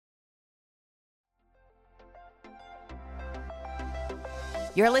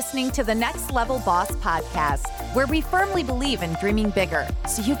You're listening to the Next Level Boss podcast, where we firmly believe in dreaming bigger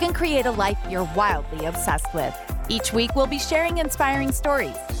so you can create a life you're wildly obsessed with. Each week, we'll be sharing inspiring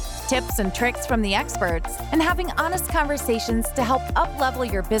stories, tips and tricks from the experts, and having honest conversations to help up-level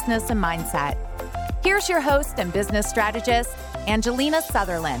your business and mindset. Here's your host and business strategist, Angelina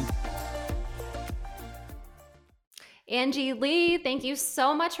Sutherland. Angie Lee, thank you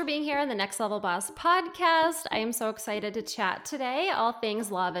so much for being here on the Next Level Boss podcast. I am so excited to chat today, all things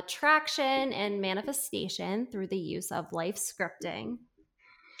law of attraction and manifestation through the use of life scripting.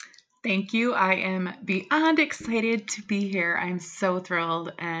 Thank you. I am beyond excited to be here. I'm so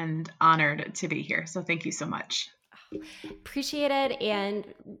thrilled and honored to be here. So thank you so much. Appreciate it. And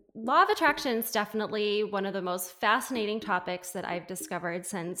law of attraction is definitely one of the most fascinating topics that I've discovered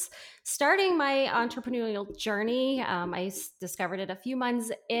since starting my entrepreneurial journey. I discovered it a few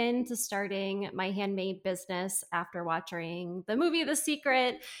months into starting my handmade business after watching the movie The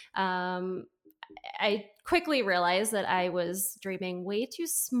Secret. I quickly realized that I was dreaming way too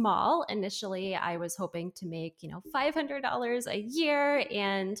small. Initially, I was hoping to make, $500 a year.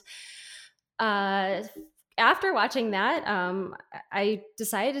 And after watching that, I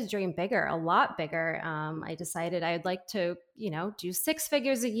decided to dream bigger, a lot bigger. I decided I'd like to, do 6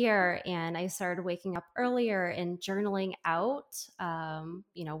 figures a year. And I started waking up earlier and journaling out,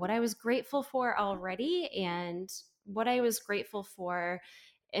 what I was grateful for already and what I was grateful for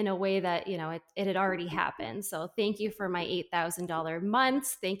in a way that, it had already happened. So thank you for my $8,000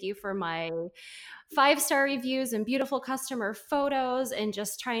 months. Thank you for my 5-star reviews and beautiful customer photos, and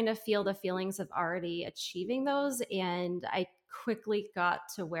just trying to feel the feelings of already achieving those. And I quickly got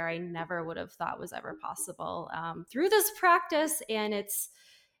to where I never would have thought was ever possible through this practice. And it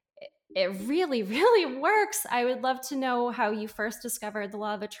really, really works. I would love to know how you first discovered the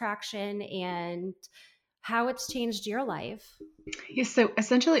law of attraction and how it's changed your life. Yeah, so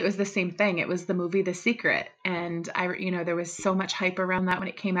essentially it was the same thing. It was the movie The Secret. And there was so much hype around that when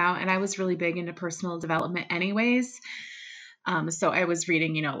it came out. And I was really big into personal development anyways. So I was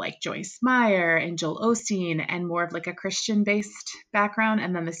reading, like Joyce Meyer and Joel Osteen and more of like a Christian-based background.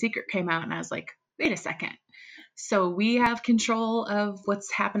 And then The Secret came out and I was like, wait a second. So we have control of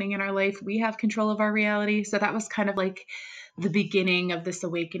what's happening in our life. We have control of our reality. So that was kind of like the beginning of this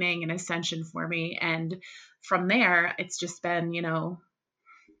awakening and ascension for me. And from there, it's just been,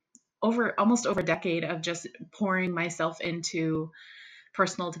 almost over a decade of just pouring myself into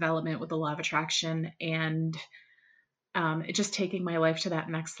personal development with the law of attraction and it just taking my life to that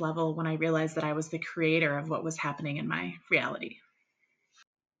next level when I realized that I was the creator of what was happening in my reality.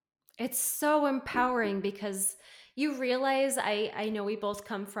 It's so empowering because you realize, I know we both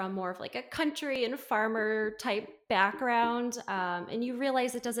come from more of like a country and farmer type background, and you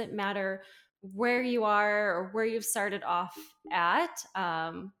realize it doesn't matter where you are or where you've started off at.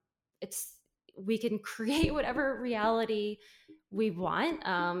 We can create whatever reality we want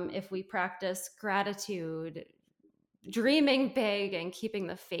if we practice gratitude, dreaming big, and keeping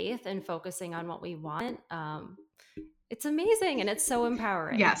the faith and focusing on what we want. It's amazing and it's so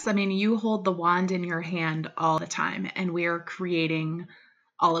empowering. Yes. I mean, you hold the wand in your hand all the time and we are creating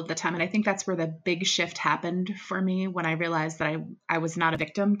all of the time. And I think that's where the big shift happened for me when I realized that I was not a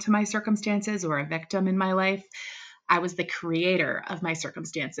victim to my circumstances or a victim in my life. I was the creator of my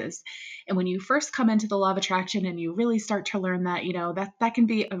circumstances. And when you first come into the law of attraction and you really start to learn that, that can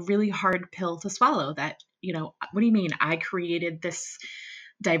be a really hard pill to swallow. That, what do you mean I created this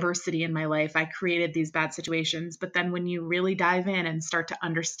diversity in my life? I created these bad situations. But then when you really dive in and start to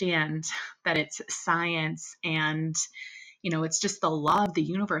understand that it's science and, it's just the law of the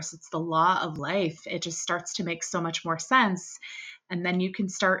universe, it's the law of life, it just starts to make so much more sense. And then you can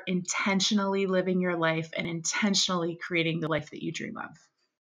start intentionally living your life and intentionally creating the life that you dream of.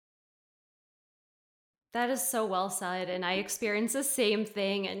 That is so well said. And I experienced the same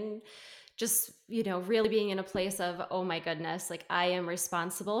thing. And just, really being in a place of, oh my goodness, like I am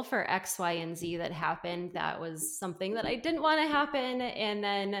responsible for X, Y, and Z that happened. That was something that I didn't want to happen. And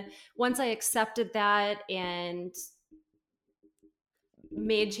then once I accepted that and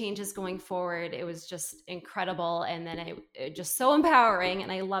made changes going forward, it was just incredible. And then it just so empowering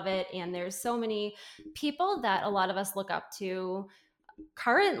and I love it. And there's so many people that a lot of us look up to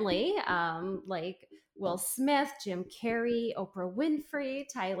currently, like Will Smith, Jim Carrey, Oprah Winfrey,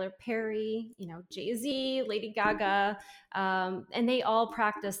 Tyler Perry, Jay-Z, Lady Gaga, and they all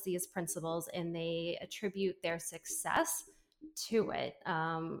practice these principles and they attribute their success to it.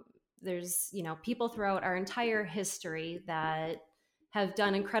 There's, people throughout our entire history that have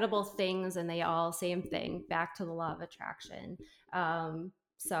done incredible things, and they all, same thing, back to the law of attraction.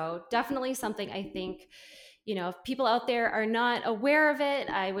 So definitely something I think if people out there are not aware of it,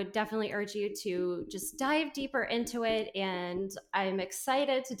 I would definitely urge you to just dive deeper into it. And I'm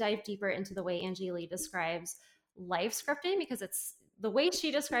excited to dive deeper into the way Angie Lee describes life scripting, because it's the way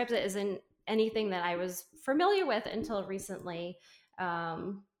she describes it isn't anything that I was familiar with until recently.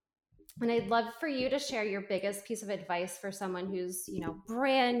 And I'd love for you to share your biggest piece of advice for someone who's,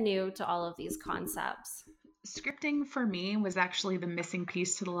 brand new to all of these concepts. Scripting for me was actually the missing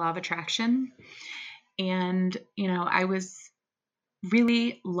piece to the law of attraction. And, I was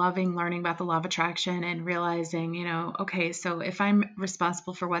really loving learning about the law of attraction and realizing, okay, so if I'm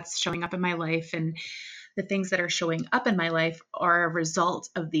responsible for what's showing up in my life, and the things that are showing up in my life are a result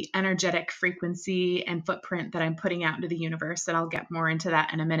of the energetic frequency and footprint that I'm putting out into the universe, and I'll get more into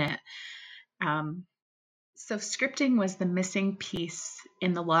that in a minute. So scripting was the missing piece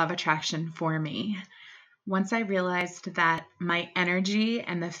in the law of attraction for me. Once I realized that my energy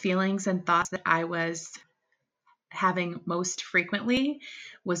and the feelings and thoughts that I was having most frequently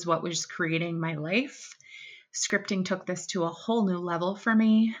was what was creating my life, scripting took this to a whole new level for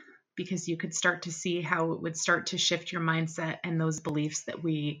me, because you could start to see how it would start to shift your mindset and those beliefs that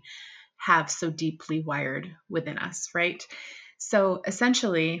we have so deeply wired within us, right? So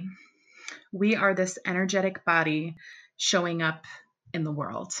essentially, we are this energetic body showing up in the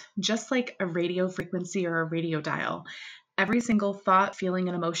world, just like a radio frequency or a radio dial. Every single thought, feeling,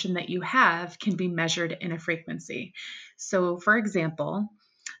 and emotion that you have can be measured in a frequency. So, for example,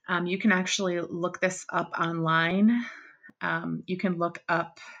 you can actually look this up online. You can look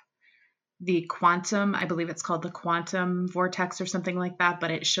up the quantum, I believe it's called the quantum vortex or something like that,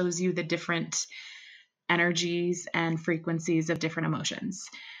 but it shows you the different energies and frequencies of different emotions.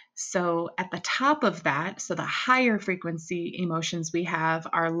 So at the top of that, so the higher frequency emotions we have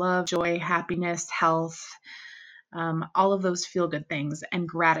are love, joy, happiness, health, all of those feel good things, and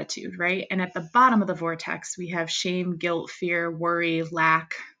gratitude, right? And at the bottom of the vortex, we have shame, guilt, fear, worry,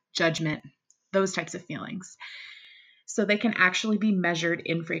 lack, judgment, those types of feelings. So they can actually be measured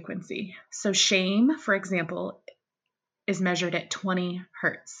in frequency. So shame, for example, is measured at 20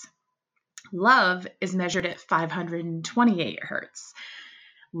 hertz. Love is measured at 528 hertz.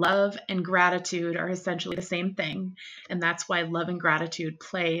 Love and gratitude are essentially the same thing. And that's why love and gratitude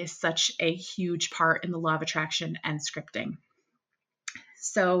play such a huge part in the law of attraction and scripting.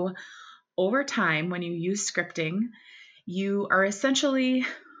 So over time, when you use scripting, you are essentially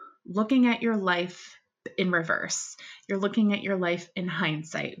looking at your life in reverse. You're looking at your life in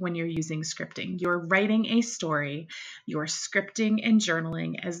hindsight when you're using scripting. You're writing a story, you're scripting and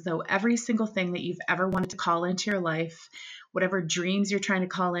journaling as though every single thing that you've ever wanted to call into your life, whatever dreams you're trying to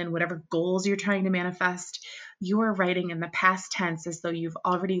call in, whatever goals you're trying to manifest, you are writing in the past tense as though you've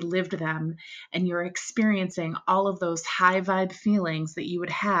already lived them, and you're experiencing all of those high vibe feelings that you would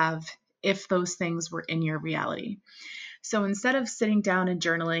have if those things were in your reality. So instead of sitting down and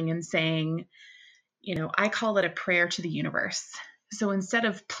journaling and saying, I call it a prayer to the universe. So instead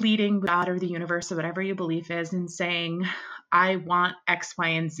of pleading with God or the universe or whatever your belief is and saying, I want X, Y,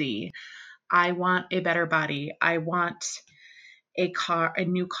 and Z, I want a better body, I want a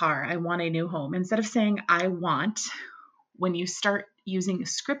new car, I want a new home. Instead of saying, I want, when you start using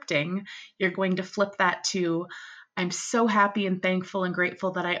scripting, you're going to flip that to, I'm so happy and thankful and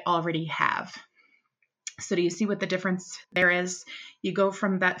grateful that I already have. So do you see what the difference there is? You go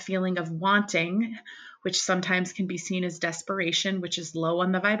from that feeling of wanting, which sometimes can be seen as desperation, which is low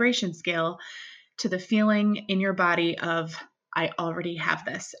on the vibration scale, to the feeling in your body of, I already have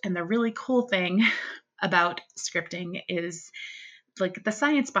this. And the really cool thing about scripting is, like, the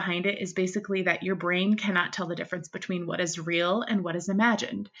science behind it is basically that your brain cannot tell the difference between what is real and what is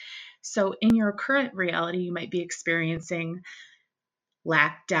imagined. So in your current reality, you might be experiencing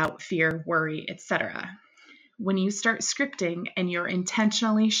lack, doubt, fear, worry, etc. When you start scripting and you're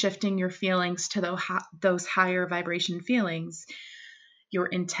intentionally shifting your feelings to those higher vibration feelings, you're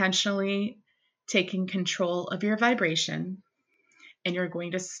intentionally taking control of your vibration, and you're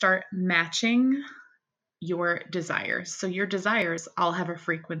going to start matching your desires. So your desires all have a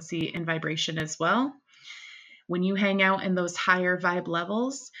frequency and vibration as well. When you hang out in those higher vibe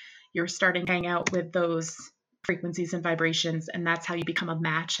levels, you're starting to hang out with those frequencies and vibrations, and that's how you become a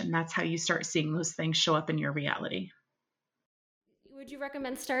match, and that's how you start seeing those things show up in your reality. Would you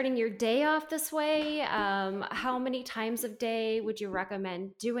recommend starting your day off this way? How many times a day would you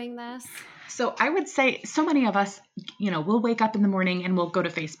recommend doing this? So I would say, so many of us, we'll wake up in the morning and we'll go to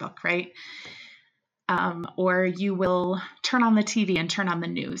Facebook, right? Or you will turn on the TV and turn on the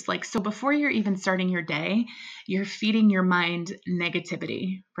news. So before you're even starting your day, you're feeding your mind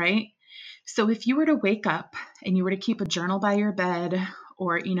negativity, right? So if you were to wake up and you were to keep a journal by your bed,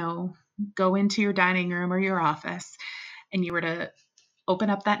 or, go into your dining room or your office and you were to open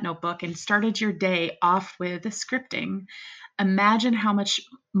up that notebook and started your day off with scripting, imagine how much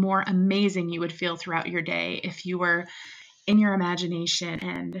more amazing you would feel throughout your day if you were in your imagination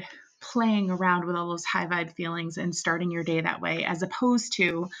and playing around with all those high vibe feelings and starting your day that way, as opposed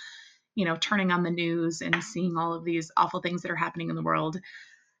to, turning on the news and seeing all of these awful things that are happening in the world,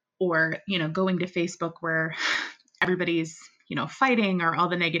 or, going to Facebook where everybody's, fighting or all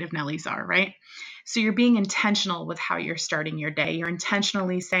the negative Nellies are, right? So you're being intentional with how you're starting your day. You're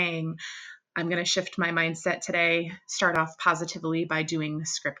intentionally saying, I'm going to shift my mindset today, start off positively by doing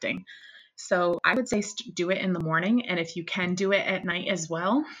scripting. So I would say do it in the morning. And if you can do it at night as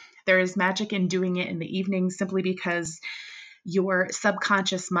well, there is magic in doing it in the evening, simply because your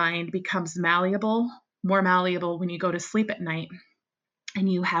subconscious mind becomes more malleable when you go to sleep at night,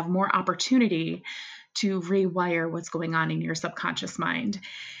 and you have more opportunity to rewire what's going on in your subconscious mind.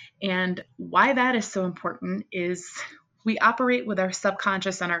 And why that is so important is we operate with our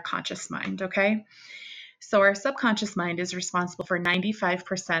subconscious and our conscious mind, okay? So our subconscious mind is responsible for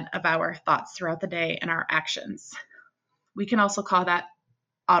 95% of our thoughts throughout the day and our actions. We can also call that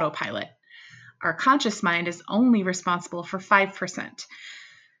autopilot. Our conscious mind is only responsible for 5%.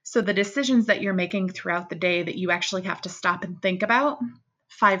 So the decisions that you're making throughout the day that you actually have to stop and think about,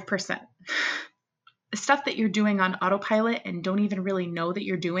 5%. The stuff that you're doing on autopilot and don't even really know that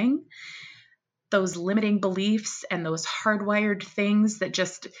you're doing, those limiting beliefs and those hardwired things that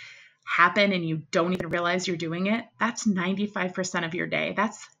just happen and you don't even realize you're doing it, that's 95% of your day.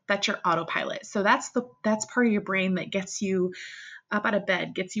 That's your autopilot. So that's part of your brain that gets you up out of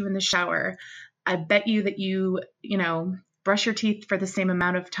bed, gets you in the shower. I bet you that you brush your teeth for the same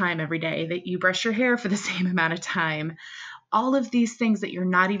amount of time every day, that you brush your hair for the same amount of time. All of these things that you're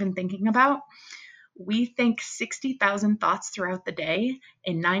not even thinking about. We think 60,000 thoughts throughout the day,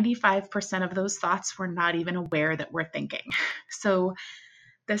 and 95% of those thoughts we're not even aware that we're thinking. So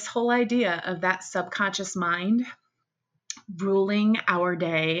this whole idea of that subconscious mind ruling our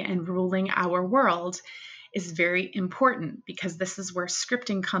day and ruling our world is very important, because this is where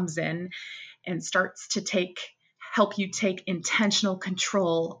scripting comes in and starts to help you take intentional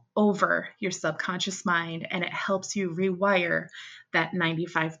control over your subconscious mind, and it helps you rewire that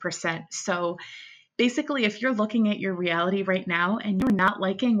 95%. So basically, if you're looking at your reality right now and you're not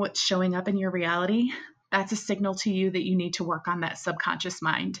liking what's showing up in your reality, that's a signal to you that you need to work on that subconscious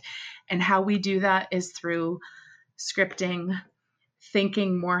mind. And how we do that is through scripting,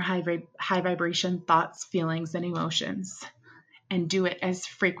 thinking more high vibration thoughts, feelings, and emotions, and do it as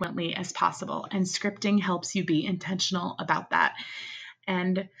frequently as possible. And scripting helps you be intentional about that.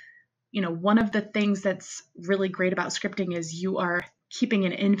 And, one of the things that's really great about scripting is you are keeping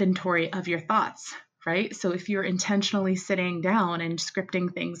an inventory of your thoughts, right? So if you're intentionally sitting down and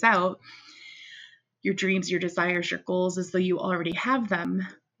scripting things out, your dreams, your desires, your goals, as though you already have them,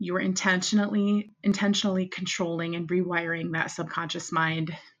 you're intentionally controlling and rewiring that subconscious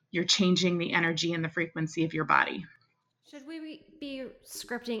mind. You're changing the energy and the frequency of your body. Should we be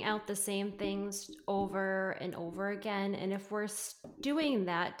scripting out the same things over and over again? And if we're doing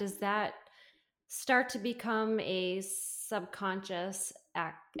that, does that start to become a subconscious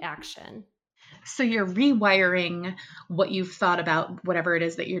action? So you're rewiring what you've thought about, whatever it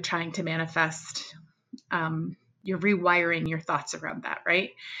is that you're trying to manifest. You're rewiring your thoughts around that,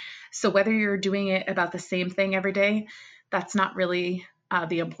 right? So whether you're doing it about the same thing every day, that's not really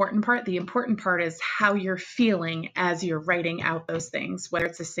the important part. The important part is how you're feeling as you're writing out those things, whether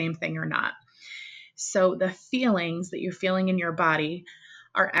it's the same thing or not. So the feelings that you're feeling in your body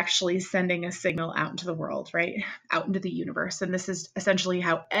are actually sending a signal out into the world, right? Out into the universe. And this is essentially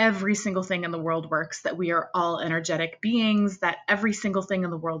how every single thing in the world works, that we are all energetic beings, that every single thing in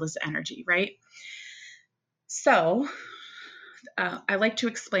the world is energy, right? So I like to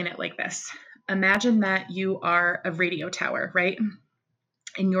explain it like this. Imagine that you are a radio tower, right?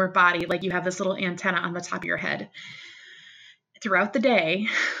 In your body, like you have this little antenna on the top of your head. Throughout the day,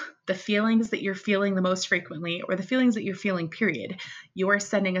 the feelings that you're feeling the most frequently, or the feelings that you're feeling, period, you are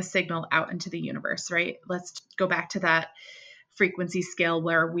sending a signal out into the universe, right? Let's go back to that frequency scale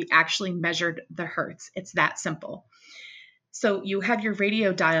where we actually measured the hertz. It's that simple. So you have your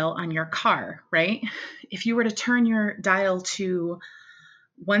radio dial on your car, right? If you were to turn your dial to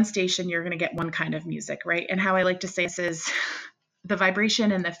one station, you're going to get one kind of music, right? And how I like to say this is the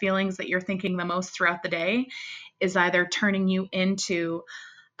vibration and the feelings that you're thinking the most throughout the day is either turning you into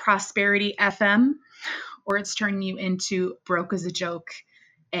Prosperity FM, or it's turning you into Broke as a Joke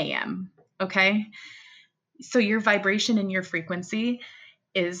AM, okay? So your vibration and your frequency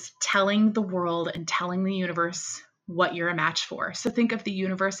is telling the world and telling the universe what you're a match for. So think of the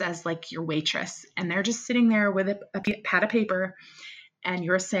universe as like your waitress, and they're just sitting there with a pad of paper, and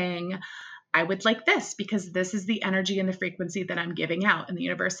you're saying, I would like this because this is the energy and the frequency that I'm giving out. And the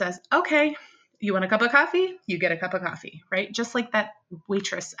universe says, okay, you want a cup of coffee? You get a cup of coffee, right? Just like that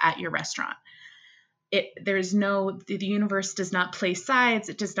waitress at your restaurant. The universe does not play sides.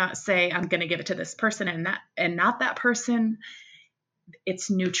 It does not say, I'm going to give it to this person and not that person.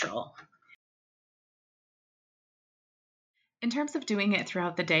 It's neutral. In terms of doing it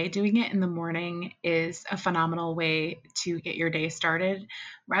throughout the day, doing it in the morning is a phenomenal way to get your day started.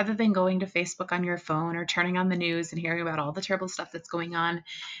 Rather than going to Facebook on your phone or turning on the news and hearing about all the terrible stuff that's going on,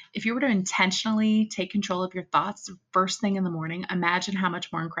 if you were to intentionally take control of your thoughts first thing in the morning, imagine how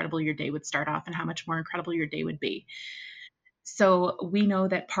much more incredible your day would start off and how much more incredible your day would be. So we know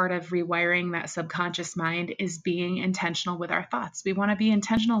that part of rewiring that subconscious mind is being intentional with our thoughts. We want to be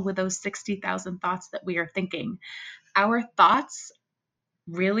intentional with those 60,000 thoughts that we are thinking. Our thoughts,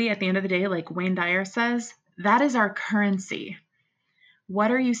 really, at the end of the day, like Wayne Dyer says, that is our currency.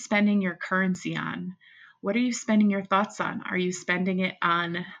 What are you spending your currency on? What are you spending your thoughts on? Are you spending it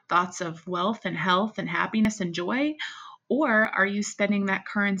on thoughts of wealth and health and happiness and joy? Or are you spending that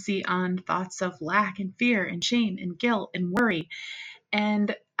currency on thoughts of lack and fear and shame and guilt and worry?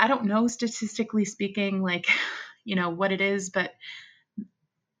 And I don't know, statistically speaking, like, what it is, but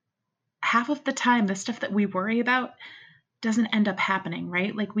half of the time, the stuff that we worry about doesn't end up happening,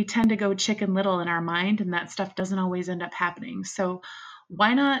 right? Like we tend to go Chicken Little in our mind, and that stuff doesn't always end up happening. So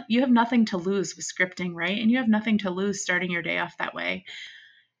why not? You have nothing to lose with scripting, right? And you have nothing to lose starting your day off that way.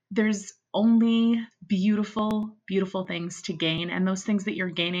 There's only beautiful, beautiful things to gain. And those things that you're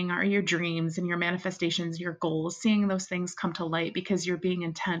gaining are your dreams and your manifestations, your goals, seeing those things come to light because you're being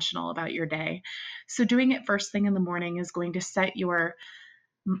intentional about your day. So doing it first thing in the morning is going to set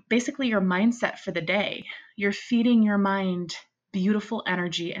basically your mindset for the day. You're feeding your mind beautiful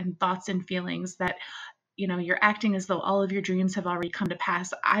energy and thoughts and feelings that, you're acting as though all of your dreams have already come to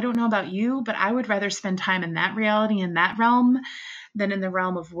pass. I don't know about you, but I would rather spend time in that reality, in that realm, than in the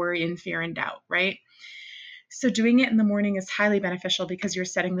realm of worry and fear and doubt, right? So doing it in the morning is highly beneficial because you're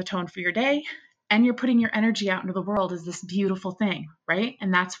setting the tone for your day and you're putting your energy out into the world as this beautiful thing, right?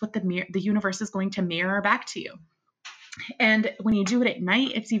 And that's what the universe is going to mirror back to you. And when you do it at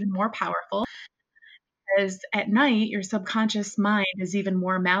night, it's even more powerful because at night, your subconscious mind is even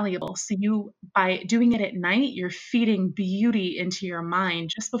more malleable. So by doing it at night, you're feeding beauty into your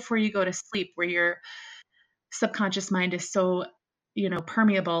mind just before you go to sleep, where your subconscious mind is so,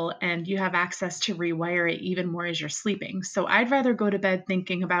 permeable, and you have access to rewire it even more as you're sleeping. So I'd rather go to bed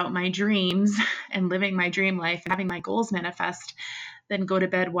thinking about my dreams and living my dream life and having my goals manifest than go to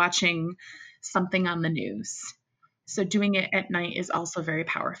bed watching something on the news. So doing it at night is also very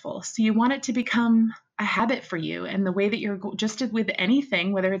powerful. So you want it to become a habit for you. And the way that you're just with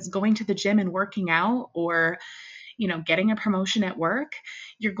anything, whether it's going to the gym and working out or, getting a promotion at work,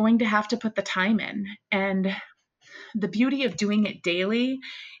 you're going to have to put the time in. And the beauty of doing it daily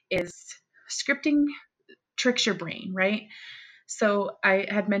is scripting tricks your brain, right? So I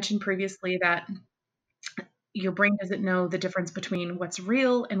had mentioned previously that your brain doesn't know the difference between what's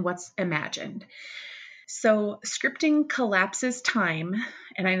real and what's imagined. So scripting collapses time,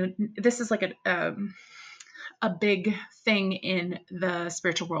 and this is like a big thing in the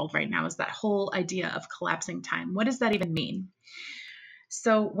spiritual world right now, is that whole idea of collapsing time. What does that even mean?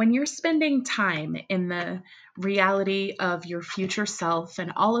 So when you're spending time in the reality of your future self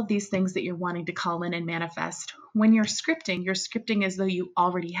and all of these things that you're wanting to call in and manifest, when you're scripting as though you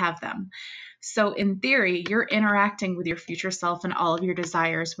already have them. So in theory, you're interacting with your future self and all of your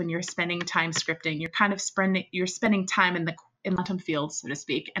desires when you're spending time scripting. You're kind of spending time in the quantum field, so to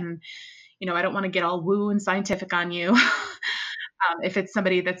speak. And, I don't want to get all woo and scientific on you if it's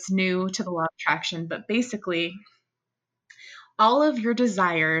somebody that's new to the law of attraction, but basically all of your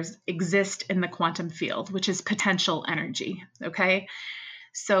desires exist in the quantum field, which is potential energy. Okay.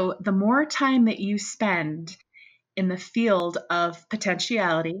 So the more time that you spend in the field of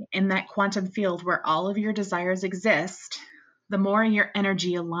potentiality, in that quantum field where all of your desires exist, the more your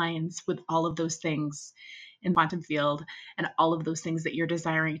energy aligns with all of those things in quantum field and all of those things that you're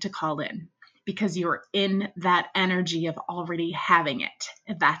desiring to call in, because you're in that energy of already having it.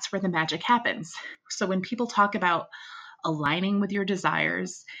 And that's where the magic happens. So when people talk about aligning with your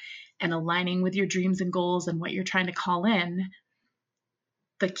desires and aligning with your dreams and goals and what you're trying to call in,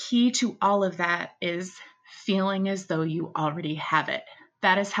 the key to all of that is feeling as though you already have it.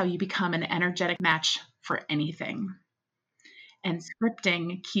 That is how you become an energetic match for anything. And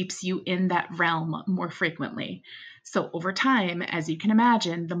scripting keeps you in that realm more frequently. So over time, as you can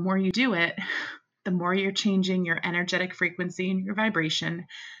imagine, the more you do it, the more you're changing your energetic frequency and your vibration,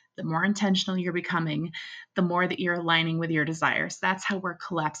 the more intentional you're becoming, the more that you're aligning with your desires. That's how we're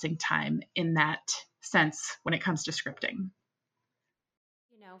collapsing time in that sense when it comes to scripting.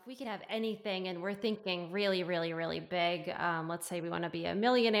 If we could have anything and we're thinking really, really, really big, let's say we want to be a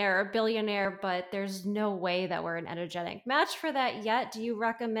millionaire or billionaire, but there's no way that we're an energetic match for that yet. Do you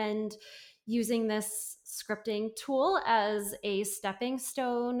recommend using this scripting tool as a stepping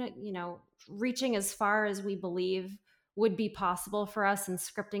stone, reaching as far as we believe would be possible for us and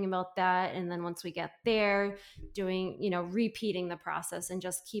scripting about that? And then once we get there, doing, repeating the process and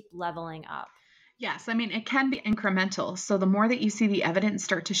just keep leveling up. Yes, I mean, it can be incremental. So the more that you see the evidence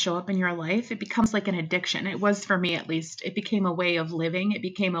start to show up in your life, it becomes like an addiction. It was for me, at least. It became a way of living. It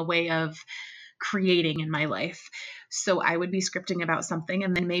became a way of creating in my life. So I would be scripting about something,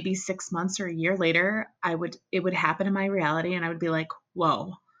 and then maybe 6 months or a year later, it would happen in my reality, and I would be like,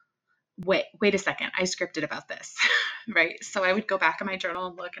 whoa, wait a second, I scripted about this, right? So I would go back in my journal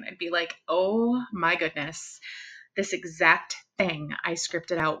and look, and I'd be like, oh my goodness, this exact thing I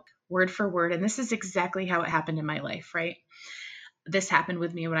scripted out word for word. And this is exactly how it happened in my life, right? This happened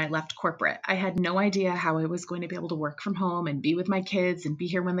with me when I left corporate. I had no idea how I was going to be able to work from home and be with my kids and be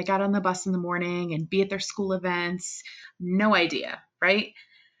here when they got on the bus in the morning and be at their school events. No idea, right?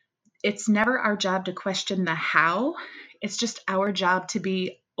 It's never our job to question the how. It's just our job to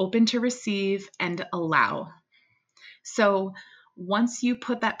be open to receive and allow. So once you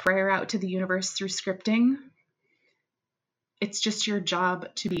put that prayer out to the universe through scripting, it's just your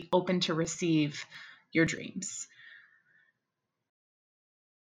job to be open to receive your dreams.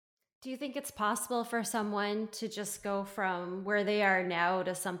 Do you think it's possible for someone to just go from where they are now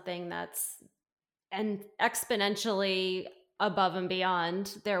to something that's exponentially above and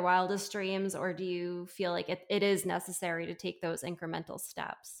beyond their wildest dreams? Or do you feel like it is necessary to take those incremental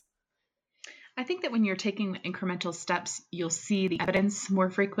steps? I think that when you're taking incremental steps, you'll see the evidence more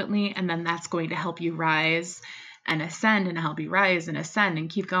frequently, and then that's going to help you rise and ascend and help you rise and ascend and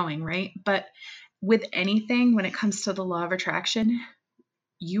keep going, right? But with anything, when it comes to the law of attraction,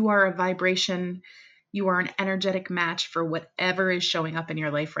 you are a vibration, you are an energetic match for whatever is showing up in your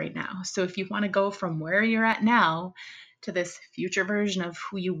life right now. So if you want to go from where you're at now to this future version of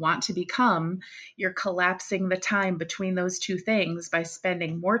who you want to become, you're collapsing the time between those two things by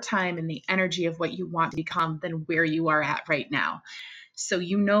spending more time in the energy of what you want to become than where you are at right now. So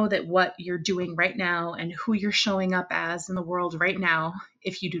you know that what you're doing right now and who you're showing up as in the world right now,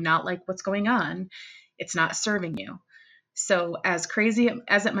 if you do not like what's going on, it's not serving you. So as crazy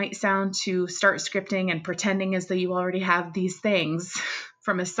as it might sound to start scripting and pretending as though you already have these things,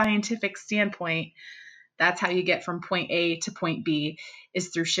 from a scientific standpoint, that's how you get from point A to point B, is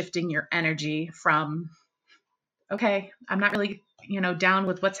through shifting your energy from, okay, I'm not really, down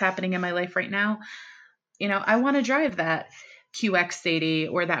with what's happening in my life right now. I want to drive that QX80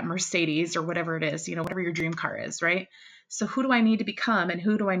 or that Mercedes or whatever it is, whatever your dream car is, right? So who do I need to become and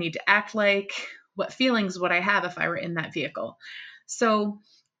who do I need to act like? What feelings would I have if I were in that vehicle? So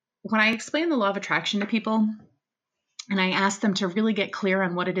when I explain the law of attraction to people and I ask them to really get clear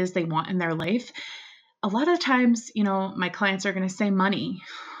on what it is they want in their life, a lot of times, my clients are going to say money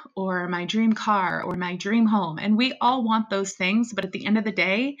or my dream car or my dream home. And we all want those things. But at the end of the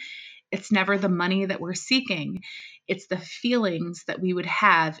day, it's never the money that we're seeking. It's the feelings that we would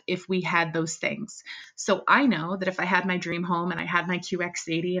have if we had those things. So I know that if I had my dream home and I had my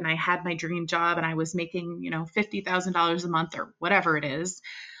QX80 and I had my dream job and I was making, $50,000 a month or whatever it is,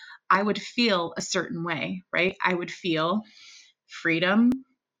 I would feel a certain way, right? I would feel freedom.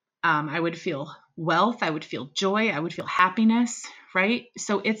 I would feel wealth. I would feel joy. I would feel happiness, right?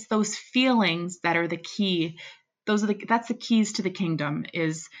 So it's those feelings that are the key. That's the keys to the kingdom,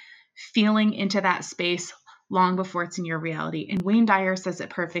 is feeling into that space long before it's in your reality. And Wayne Dyer says it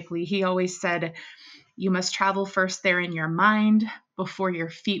perfectly. He always said, you must travel first there in your mind before your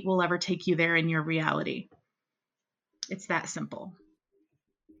feet will ever take you there in your reality. It's that simple.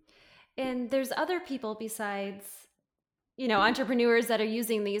 And there's other people besides, entrepreneurs that are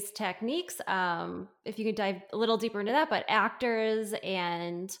using these techniques. If you could dive a little deeper into that, but actors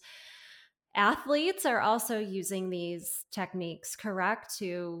and athletes are also using these techniques, correct,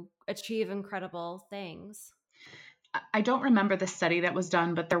 to achieve incredible things. I don't remember the study that was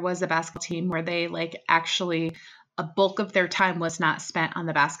done, but there was a basketball team where they actually a bulk of their time was not spent on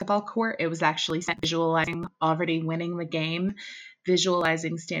the basketball court. It was actually spent visualizing already winning the game,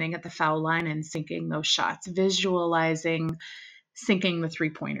 visualizing standing at the foul line and sinking those shots, visualizing sinking the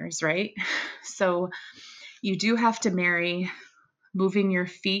 3-pointers, right? So you do have to marry moving your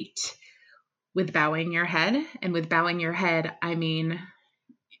feet with bowing your head. And with bowing your head, I mean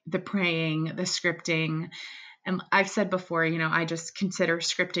the praying, the scripting. And I've said before, I just consider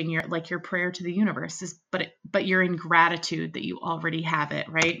scripting your prayer to the universe but you're in gratitude that you already have it,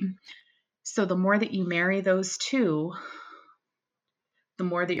 right? So the more that you marry those two, the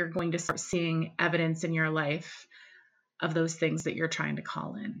more that you're going to start seeing evidence in your life of those things that you're trying to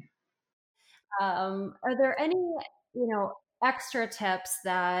call in. Are there any, extra tips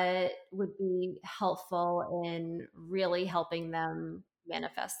that would be helpful in really helping them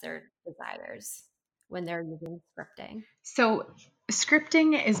manifest their desires when they're using scripting? So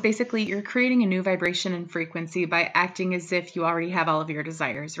scripting is basically you're creating a new vibration and frequency by acting as if you already have all of your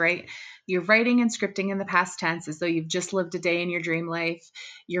desires, right? You're writing and scripting in the past tense as though you've just lived a day in your dream life.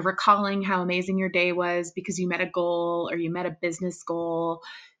 You're recalling how amazing your day was because you met a goal or you met a business goal.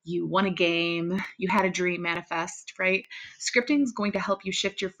 You won a game, you had a dream manifest, right? Scripting is going to help you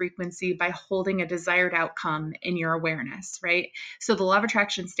shift your frequency by holding a desired outcome in your awareness, right? So the law of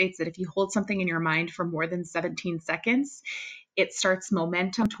attraction states that if you hold something in your mind for more than 17 seconds, it starts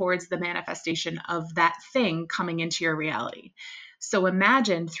momentum towards the manifestation of that thing coming into your reality. So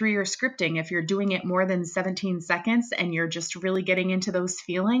imagine through your scripting, if you're doing it more than 17 seconds and you're just really getting into those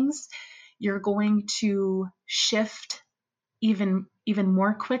feelings, you're going to shift even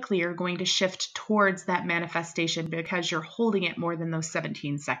more quickly. You're going to shift towards that manifestation because you're holding it more than those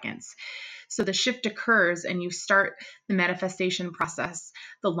 17 seconds. So the shift occurs and you start the manifestation process.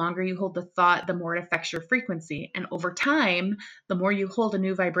 The longer you hold the thought, the more it affects your frequency. And over time, the more you hold a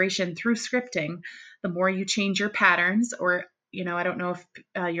new vibration through scripting, the more you change your patterns, or I don't know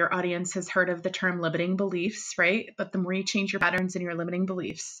if your audience has heard of the term limiting beliefs, right? But the more you change your patterns and your limiting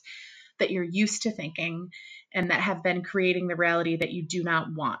beliefs that you're used to thinking and that have been creating the reality that you do not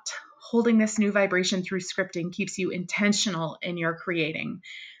want. Holding this new vibration through scripting keeps you intentional in your creating.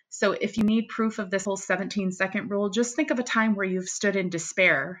 So if you need proof of this whole 17-second rule, just think of a time where you've stood in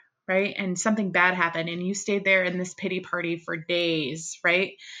despair, right? And something bad happened and you stayed there in this pity party for days,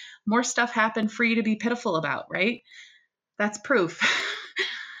 right? More stuff happened for you to be pitiful about, right? That's proof.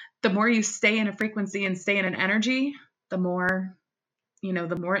 The more you stay in a frequency and stay in an energy, the more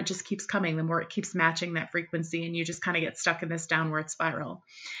it just keeps coming, the more it keeps matching that frequency, and you just kind of get stuck in this downward spiral.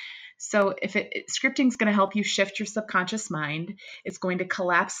 So scripting is going to help you shift your subconscious mind. It's going to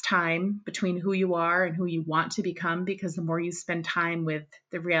collapse time between who you are and who you want to become, because the more you spend time with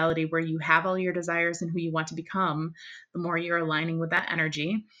the reality where you have all your desires and who you want to become, the more you're aligning with that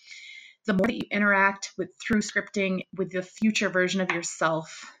energy. The more that you interact through scripting with the future version of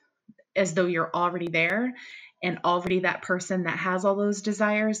yourself as though you're already there and already that person that has all those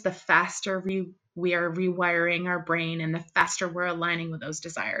desires, the faster we are rewiring our brain and the faster we're aligning with those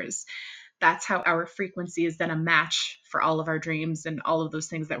desires. That's how our frequency is then a match for all of our dreams and all of those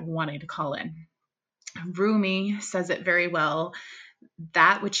things that we're wanting to call in. Rumi says it very well,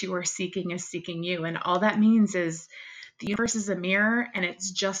 that which you are seeking is seeking you. And all that means is the universe is a mirror and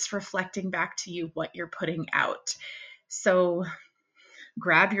it's just reflecting back to you what you're putting out. So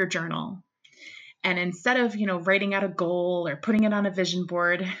grab your journal. And instead of, writing out a goal or putting it on a vision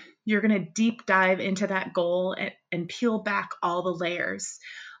board, you're going to deep dive into that goal and peel back all the layers.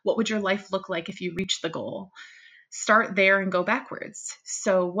 What would your life look like if you reached the goal? Start there and go backwards.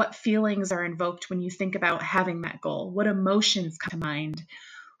 So what feelings are invoked when you think about having that goal? What emotions come to mind?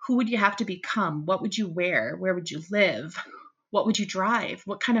 Who would you have to become? What would you wear? Where would you live? What would you drive?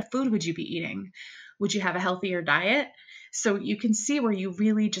 What kind of food would you be eating? Would you have a healthier diet? So you can see where you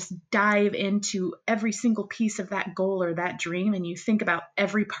really just dive into every single piece of that goal or that dream, and you think about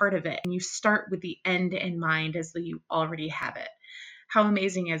every part of it, and you start with the end in mind as though you already have it. How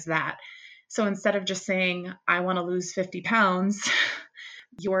amazing is that? So instead of just saying, I want to lose 50 pounds,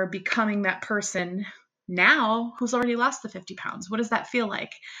 you're becoming that person now who's already lost the 50 pounds. What does that feel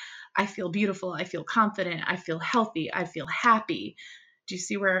like? I feel beautiful. I feel confident. I feel healthy. I feel happy. Do you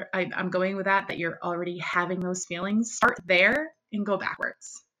see where I'm going with that? That you're already having those feelings? Start there and go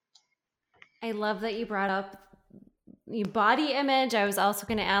backwards. I love that you brought up your body image. I was also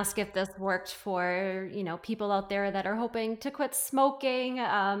going to ask if this worked for, people out there that are hoping to quit smoking,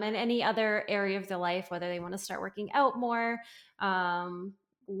 and any other area of their life, whether they want to start working out more,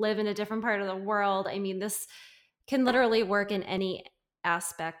 live in a different part of the world. I mean, this can literally work in any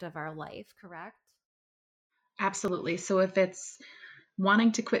aspect of our life, correct? Absolutely. So if it's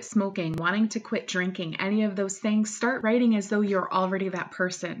wanting to quit smoking, wanting to quit drinking, any of those things, start writing as though you're already that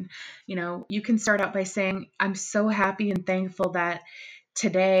person. You can start out by saying, I'm so happy and thankful that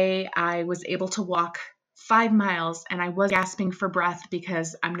today I was able to walk 5 miles and I was gasping for breath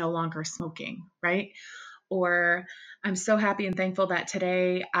because I'm no longer smoking, right? Or I'm so happy and thankful that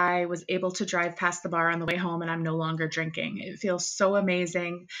today I was able to drive past the bar on the way home and I'm no longer drinking. It feels so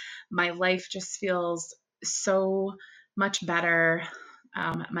amazing. My life just feels so much better.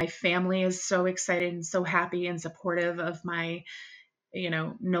 My family is so excited and so happy and supportive of my,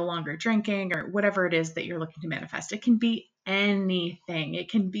 no longer drinking or whatever it is that you're looking to manifest. It can be anything. It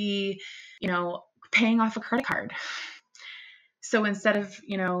can be, paying off a credit card. So instead of,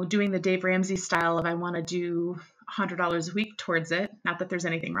 doing the Dave Ramsey style of I want to do $100 a week towards it, not that there's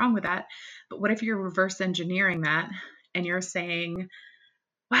anything wrong with that, but what if you're reverse engineering that and you're saying,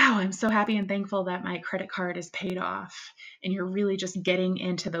 wow, I'm so happy and thankful that my credit card is paid off, and you're really just getting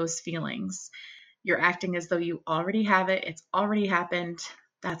into those feelings. You're acting as though you already have it. It's already happened.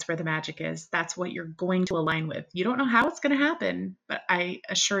 That's where the magic is. That's what you're going to align with. You don't know how it's going to happen, but I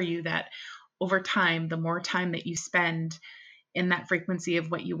assure you that over time, the more time that you spend in that frequency of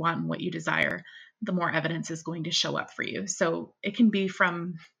what you want and what you desire, the more evidence is going to show up for you. So it can be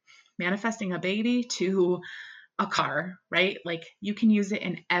from manifesting a baby to a car, right? Like you can use it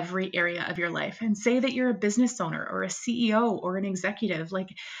in every area of your life. And say that you're a business owner or a CEO or an executive. Like,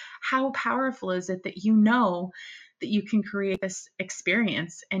 how powerful is it that you know that you can create this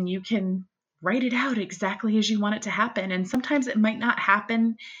experience and you can write it out exactly as you want it to happen? And sometimes it might not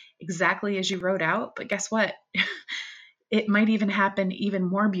happen exactly as you wrote out, but guess what? It might even happen even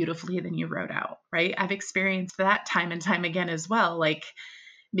more beautifully than you wrote out, right? I've experienced that time and time again as well. Like,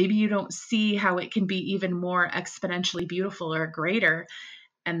 maybe you don't see how it can be even more exponentially beautiful or greater.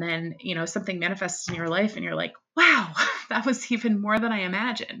 And then, something manifests in your life and you're like, wow, that was even more than I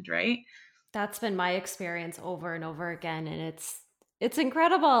imagined, right? That's been my experience over and over again. And it's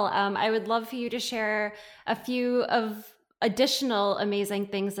incredible. I would love for you to share a few of additional amazing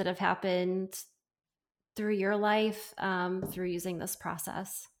things that have happened through your life, through using this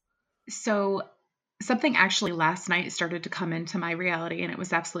process. So something actually last night started to come into my reality, and it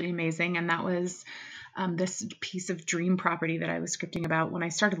was absolutely amazing. And that was this piece of dream property that I was scripting about when I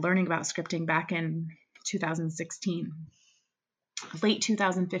started learning about scripting back in 2016, late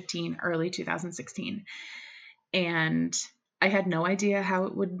 2015, early 2016. And I had no idea how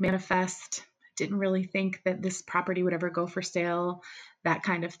it would manifest. Didn't really think that this property would ever go for sale, that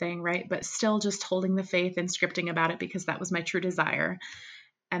kind of thing, right? But still just holding the faith and scripting about it because that was my true desire.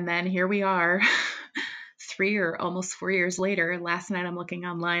 And then here we are 3 or almost 4 years later. Last night I'm looking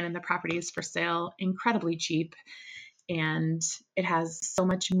online and the property is for sale, incredibly cheap. And it has so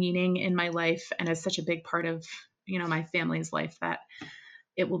much meaning in my life and is such a big part of, my family's life that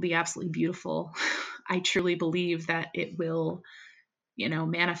it will be absolutely beautiful. I truly believe that it will,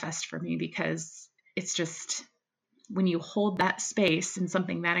 manifest for me, because it's just, when you hold that space and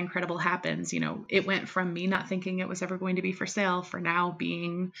something that incredible happens, it went from me not thinking it was ever going to be for sale for now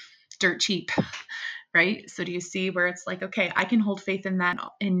being dirt cheap, right? So do you see where it's like, okay, I can hold faith in that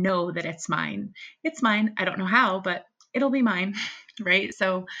and know that it's mine. It's mine. I don't know how, but it'll be mine, right?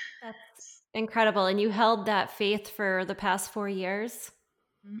 So that's incredible. And you held that faith for the past 4 years?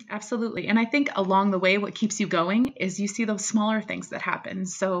 Absolutely. And I think along the way, what keeps you going is you see those smaller things that happen.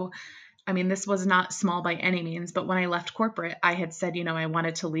 So this was not small by any means, but when I left corporate, I had said, I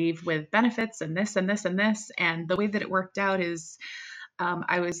wanted to leave with benefits and this and this and this. And the way that it worked out is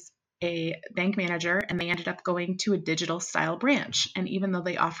I was a bank manager and they ended up going to a digital style branch. And even though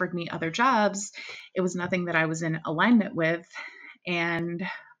they offered me other jobs, it was nothing that I was in alignment with. And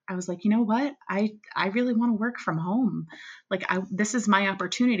I was like, you know what? I really want to work from home. Like this is my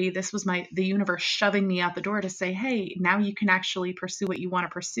opportunity. This was the universe shoving me out the door to say, hey, now you can actually pursue what you want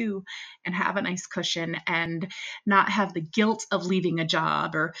to pursue and have a nice cushion and not have the guilt of leaving a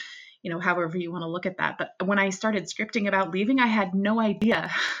job or, however you want to look at that. But when I started scripting about leaving, I had no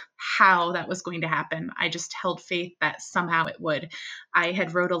idea how that was going to happen. I just held faith that somehow it would. I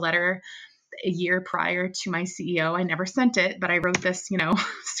had wrote a letter a year prior to my CEO. I never sent it, but I wrote this,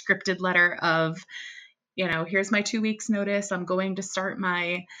 scripted letter of, here's my 2 weeks notice. I'm going to start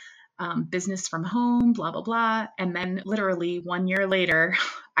my business from home, blah, blah, blah. And then literally 1 year later,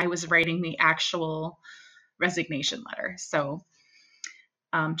 I was writing the actual resignation letter. So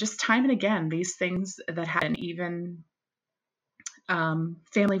just time and again, these things that happen, even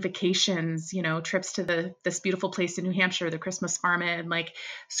family vacations, trips to this beautiful place in New Hampshire, the Christmas Farm Inn, like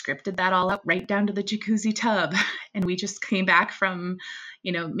scripted that all up right down to the jacuzzi tub. And we just came back from,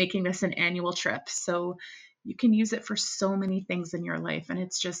 making this an annual trip. So you can use it for so many things in your life. And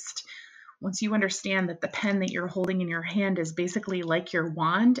it's just, once you understand that the pen that you're holding in your hand is basically like your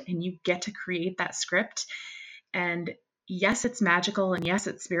wand and you get to create that script. And yes, it's magical and yes,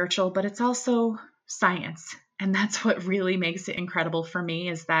 it's spiritual, but it's also science. And that's what really makes it incredible for me,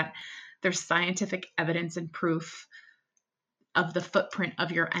 is that There's scientific evidence and proof of the footprint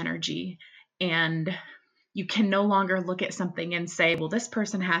of your energy. And you can no longer look at something and say, well, this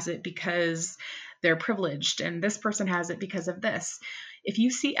person has it because they're privileged and this person has it because of this. If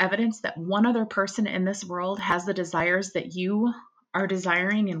you see evidence that one other person in this world has the desires that you are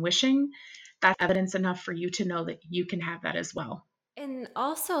desiring and wishing, that's evidence enough for you to know that you can have that as well. And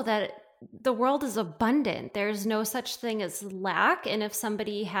also that the world is abundant. There's no such thing as lack. And if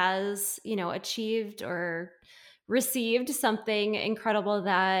somebody has, achieved or received something incredible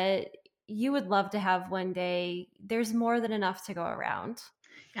that you would love to have one day, there's more than enough to go around.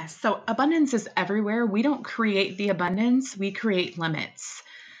 Yes. So abundance is everywhere. We don't create the abundance, we create limits,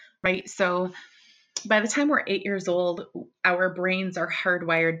 right? So by the time we're 8 years old, our brains are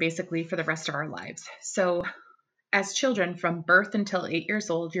hardwired basically for the rest of our lives. So as children, from birth until 8 years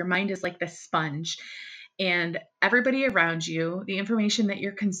old, your mind is like this sponge. And everybody around you, the information that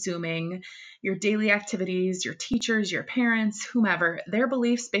you're consuming, your daily activities, your teachers, your parents, whomever, their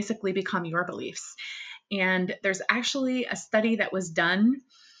beliefs basically become your beliefs. And there's actually a study that was done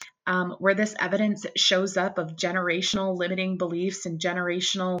where this evidence shows up of generational limiting beliefs and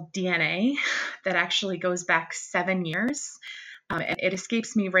generational DNA that actually goes back 7 years. It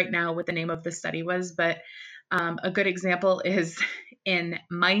escapes me right now what the name of the study was, but a good example is in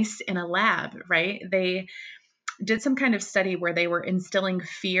mice in a lab, right? They did some kind of study where they were instilling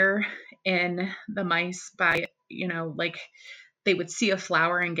fear in the mice by, like they would see a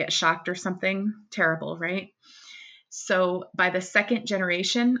flower and get shocked or something terrible, right? So by the second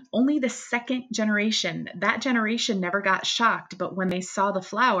generation, only the second generation, that generation never got shocked, but when they saw the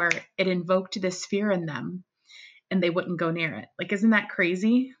flower, it invoked this fear in them and they wouldn't go near it. Like, isn't that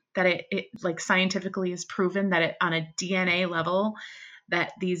crazy that it like scientifically is proven that it on a DNA level,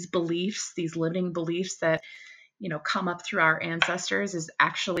 that these beliefs, these limiting beliefs that, come up through our ancestors is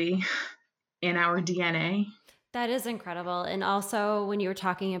actually in our DNA? That is incredible. And also when you were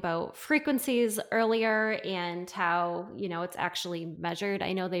talking about frequencies earlier and how, it's actually measured,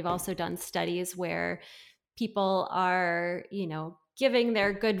 I know they've also done studies where people are, giving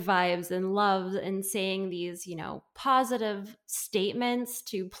their good vibes and love and saying these, positive statements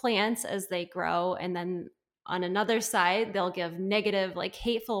to plants as they grow. And then on another side, they'll give negative, like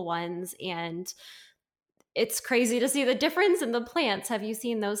hateful ones. And it's crazy to see the difference in the plants. Have you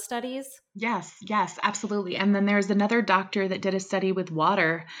seen those studies? Yes, absolutely. And then there's another doctor that did a study with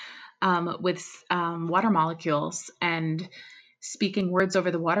water, with water molecules and speaking words over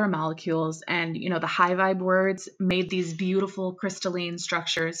the water molecules. And, the high vibe words made these beautiful crystalline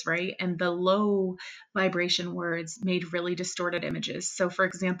structures, right? And the low vibration words made really distorted images. So for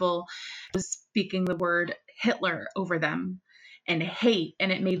example, speaking the word Hitler over them and hate,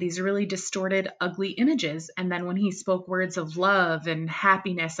 and it made these really distorted, ugly images. And then when he spoke words of love and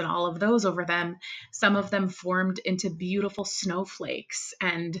happiness and all of those over them, some of them formed into beautiful snowflakes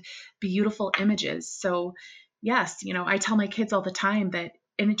and beautiful images. So yes, I tell my kids all the time that,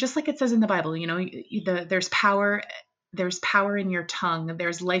 and just like it says in the Bible, there's power in your tongue.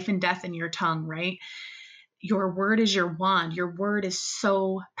 There's life and death in your tongue, right? Your word is your wand. Your word is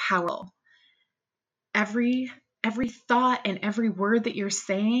so powerful. Every thought and every word that you're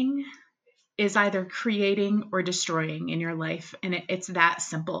saying is either creating or destroying in your life. And it's that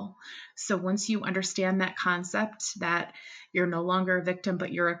simple. So once you understand that concept, that you're no longer a victim,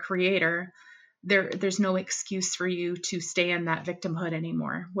 but you're a creator, there's no excuse for you to stay in that victimhood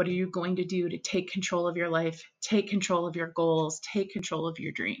anymore. What are you going to do to take control of your life, take control of your goals, take control of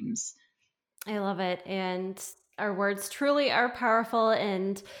your dreams? I love it. And our words truly are powerful.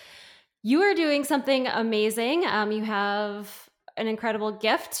 And you are doing something amazing. You have an incredible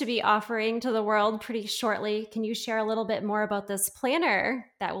gift to be offering to the world pretty shortly. Can you share a little bit more about this planner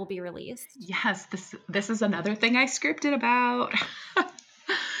that will be released? Yes, this is another thing I scripted about.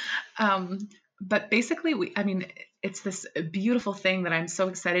 But basically, it's this beautiful thing that I'm so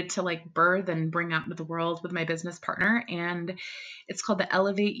excited to birth and bring out into the world with my business partner. And it's called the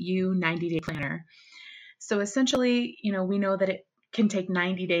Elevate You 90-Day Planner. So essentially, we know that it can take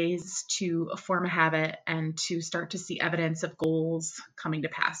 90 days to form a habit and to start to see evidence of goals coming to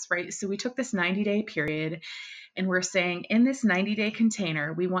pass, right? So we took this 90-day period and we're saying in this 90-day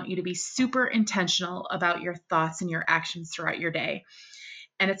container, we want you to be super intentional about your thoughts and your actions throughout your day.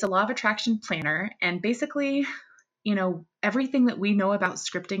 And it's a law of attraction planner. And basically, everything that we know about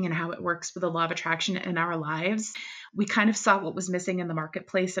scripting and how it works with the law of attraction in our lives, we kind of saw what was missing in the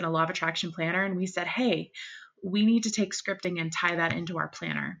marketplace in a law of attraction planner. And we said, hey, we need to take scripting and tie that into our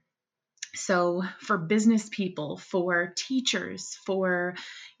planner. So for business people, for teachers, for,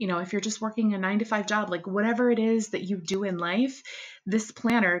 if you're just working a 9-to-5 job, like whatever it is that you do in life, this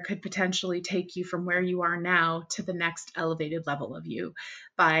planner could potentially take you from where you are now to the next elevated level of you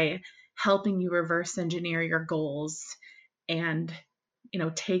by helping you reverse engineer your goals and,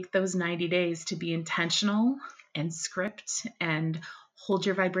 take those 90 days to be intentional and script and hold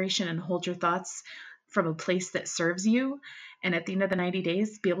your vibration and hold your thoughts from a place that serves you. And at the end of the 90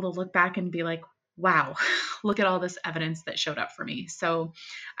 days, be able to look back and be like, wow, look at all this evidence that showed up for me. So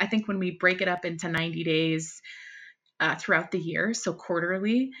I think when we break it up into 90 days throughout the year, so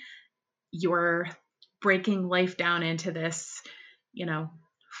quarterly, you're breaking life down into this,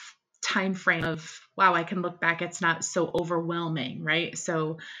 time frame of, wow, I can look back. It's not so overwhelming, right?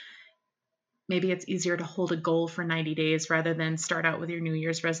 So maybe it's easier to hold a goal for 90 days rather than start out with your New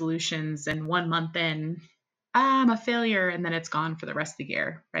Year's resolutions and 1 month in, I'm a failure, and then it's gone for the rest of the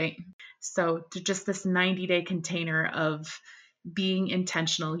year, right? So to just this 90-day container of being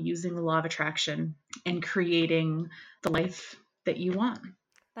intentional, using the law of attraction, and creating the life that you want.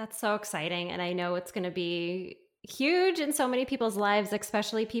 That's so exciting. And I know it's going to be huge in so many people's lives,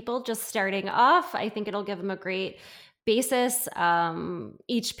 especially people just starting off. I think it'll give them a great basis.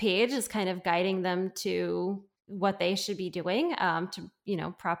 Each page is kind of guiding them to what they should be doing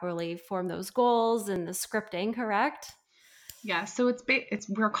to, properly form those goals and the scripting, correct? Yeah, so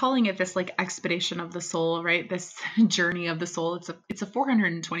we're calling it this like expedition of the soul, right? This journey of the soul. It's a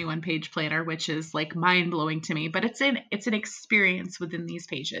 421 page planner, which is like mind blowing to me, but it's an experience within these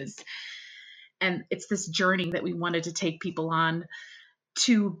pages. And it's this journey that we wanted to take people on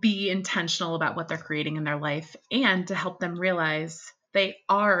to be intentional about what they're creating in their life and to help them realize they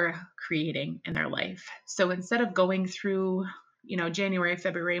are creating in their life. So instead of going through, January,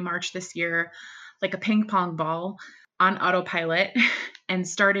 February, March this year, like a ping pong ball on autopilot and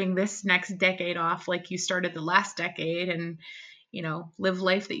starting this next decade off like you started the last decade and, live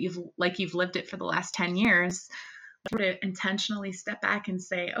life that you've lived it for the last 10 years, to intentionally step back and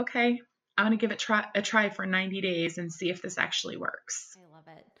say, okay, I'm going to give it a try for 90 days and see if this actually works. I love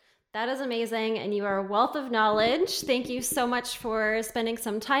it. That is amazing. And you are a wealth of knowledge. Thank you so much for spending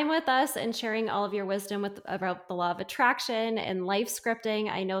some time with us and sharing all of your wisdom about the law of attraction and life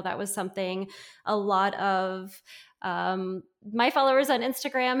scripting. I know that was something a lot of my followers on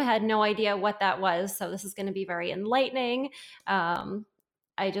Instagram had no idea what that was. So this is going to be very enlightening.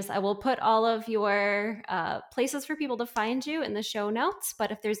 I will put all of your places for people to find you in the show notes.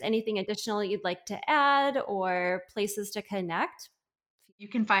 But if there's anything additional you'd like to add or places to connect, you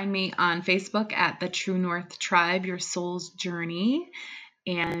can find me on Facebook at the True North Tribe, Your Soul's Journey.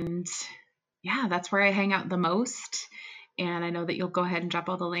 And yeah, that's where I hang out the most. And I know that you'll go ahead and drop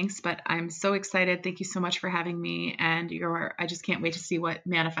all the links, but I'm so excited. Thank you so much for having me. And I just can't wait to see what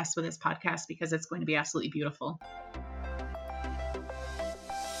manifests with this podcast because it's going to be absolutely beautiful.